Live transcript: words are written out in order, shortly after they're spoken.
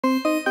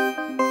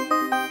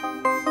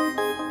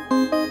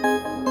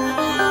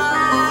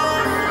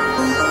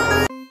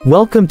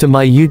Welcome to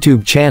my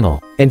YouTube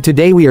channel, and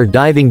today we are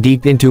diving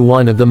deep into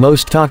one of the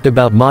most talked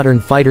about modern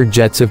fighter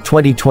jets of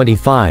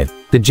 2025,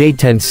 the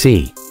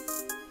J-10C.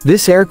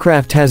 This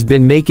aircraft has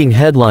been making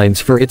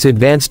headlines for its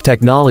advanced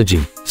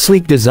technology,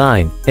 sleek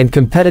design, and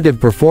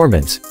competitive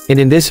performance, and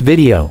in this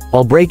video,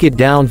 I'll break it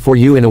down for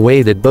you in a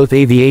way that both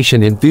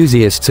aviation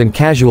enthusiasts and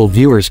casual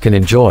viewers can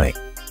enjoy.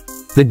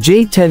 The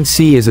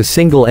J-10C is a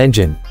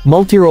single-engine,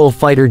 multirole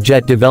fighter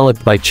jet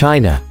developed by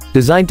China,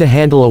 designed to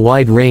handle a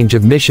wide range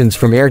of missions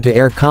from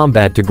air-to-air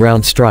combat to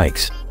ground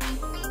strikes.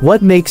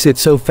 What makes it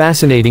so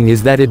fascinating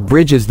is that it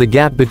bridges the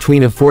gap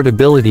between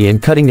affordability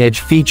and cutting-edge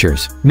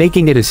features,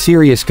 making it a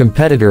serious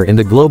competitor in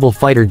the global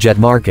fighter jet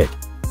market.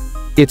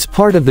 It's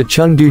part of the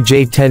Chengdu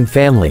J-10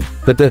 family,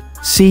 but the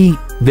C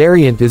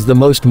variant is the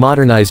most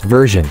modernized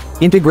version,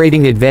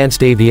 integrating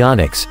advanced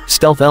avionics,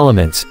 stealth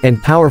elements,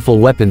 and powerful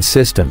weapons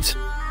systems.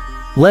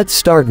 Let's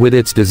start with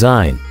its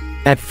design.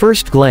 At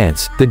first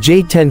glance, the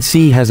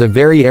J-10C has a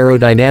very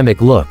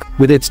aerodynamic look,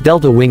 with its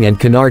delta wing and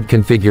canard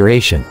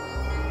configuration.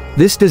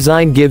 This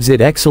design gives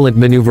it excellent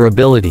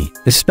maneuverability,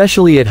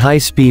 especially at high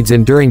speeds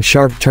and during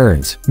sharp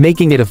turns,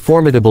 making it a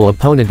formidable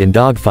opponent in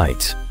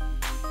dogfights.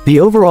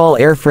 The overall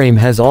airframe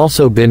has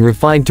also been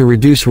refined to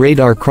reduce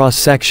radar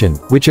cross-section,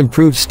 which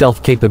improves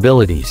stealth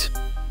capabilities.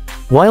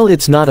 While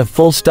it's not a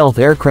full stealth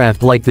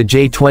aircraft like the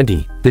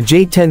J-20, the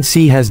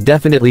J-10C has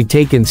definitely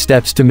taken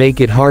steps to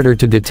make it harder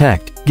to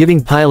detect,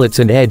 giving pilots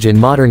an edge in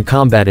modern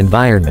combat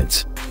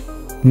environments.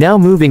 Now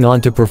moving on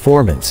to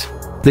performance.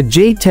 The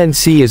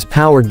J-10C is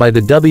powered by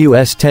the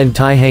WS-10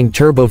 Taihang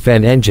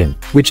turbofan engine,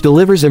 which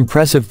delivers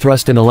impressive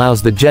thrust and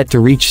allows the jet to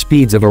reach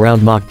speeds of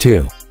around Mach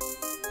 2.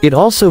 It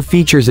also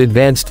features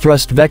advanced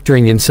thrust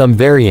vectoring in some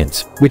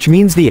variants, which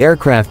means the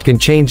aircraft can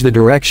change the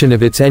direction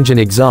of its engine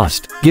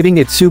exhaust, giving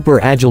it super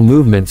agile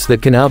movements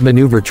that can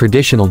outmaneuver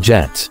traditional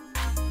jets.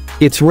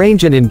 Its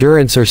range and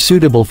endurance are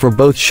suitable for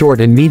both short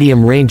and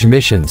medium-range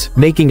missions,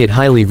 making it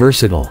highly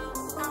versatile.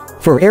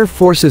 For air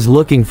forces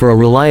looking for a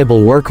reliable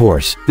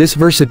workhorse, this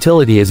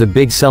versatility is a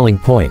big selling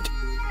point.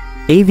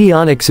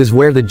 Avionics is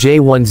where the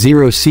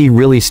J-10C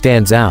really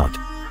stands out.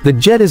 The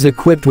jet is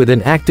equipped with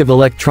an active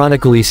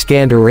electronically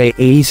scanned array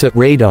AESA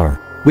radar,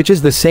 which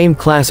is the same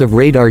class of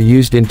radar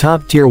used in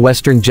top-tier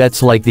Western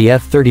jets like the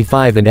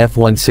F-35 and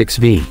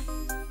F-16V.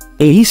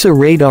 AESA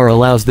radar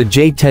allows the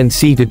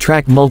J-10C to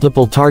track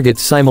multiple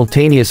targets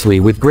simultaneously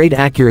with great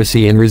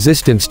accuracy and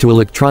resistance to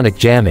electronic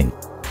jamming.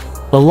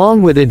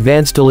 Along with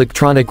advanced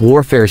electronic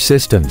warfare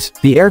systems,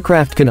 the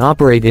aircraft can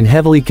operate in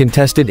heavily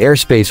contested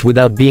airspace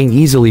without being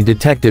easily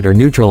detected or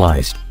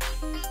neutralized.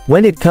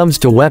 When it comes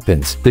to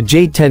weapons, the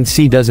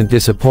J-10C doesn't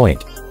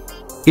disappoint.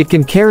 It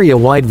can carry a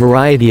wide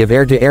variety of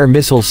air-to-air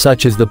missiles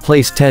such as the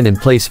Place 10 and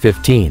Place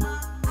 15.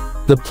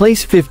 The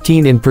Place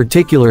 15 in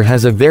particular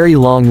has a very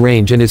long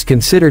range and is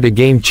considered a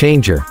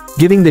game-changer,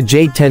 giving the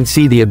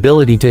J-10C the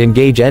ability to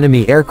engage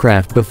enemy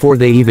aircraft before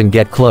they even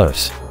get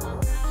close.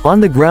 On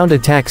the ground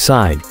attack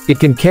side, it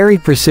can carry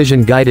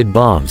precision-guided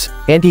bombs,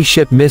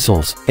 anti-ship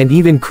missiles, and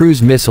even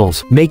cruise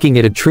missiles, making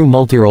it a true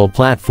multirole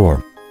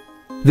platform.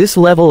 This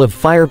level of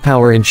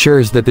firepower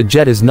ensures that the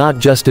jet is not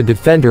just a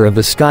defender of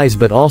the skies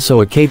but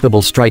also a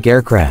capable strike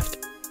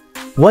aircraft.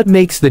 What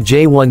makes the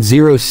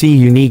J-10C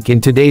unique in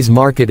today's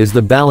market is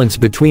the balance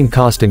between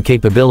cost and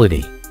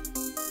capability.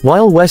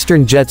 While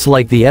Western jets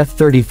like the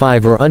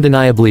F-35 are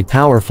undeniably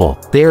powerful,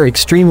 they are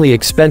extremely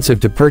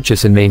expensive to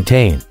purchase and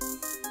maintain.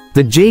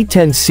 The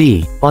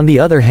J-10C, on the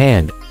other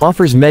hand,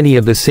 offers many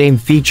of the same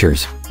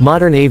features: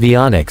 modern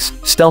avionics,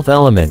 stealth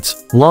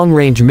elements,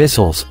 long-range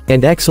missiles,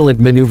 and excellent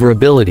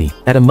maneuverability,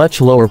 at a much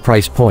lower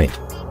price point.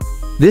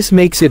 This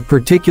makes it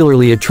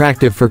particularly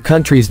attractive for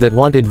countries that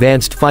want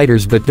advanced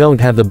fighters but don't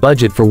have the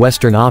budget for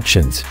Western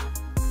options.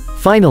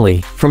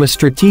 Finally, from a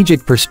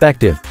strategic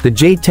perspective, the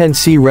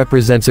J-10C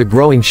represents a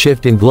growing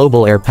shift in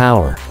global air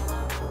power.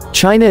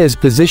 China is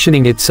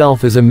positioning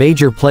itself as a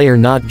major player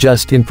not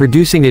just in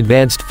producing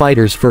advanced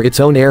fighters for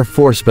its own air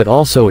force but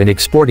also in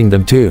exporting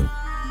them to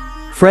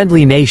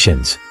friendly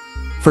nations.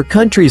 For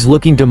countries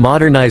looking to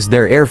modernize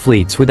their air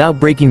fleets without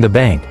breaking the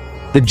bank,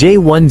 the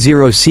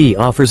J-10C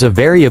offers a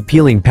very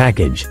appealing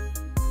package.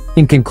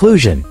 In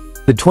conclusion,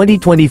 the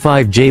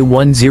 2025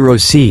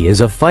 J-10C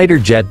is a fighter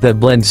jet that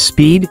blends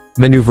speed,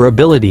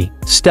 maneuverability,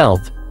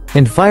 stealth,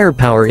 and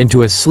firepower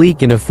into a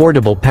sleek and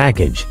affordable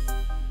package.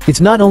 It's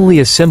not only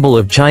a symbol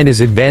of China's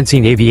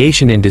advancing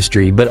aviation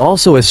industry but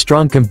also a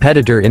strong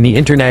competitor in the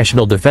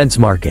international defense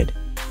market.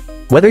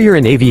 Whether you're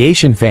an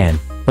aviation fan,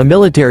 a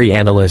military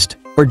analyst,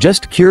 or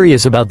just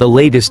curious about the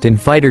latest in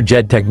fighter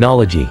jet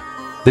technology,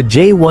 the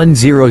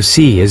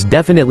J-10C is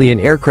definitely an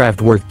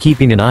aircraft worth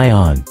keeping an eye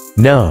on.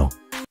 No.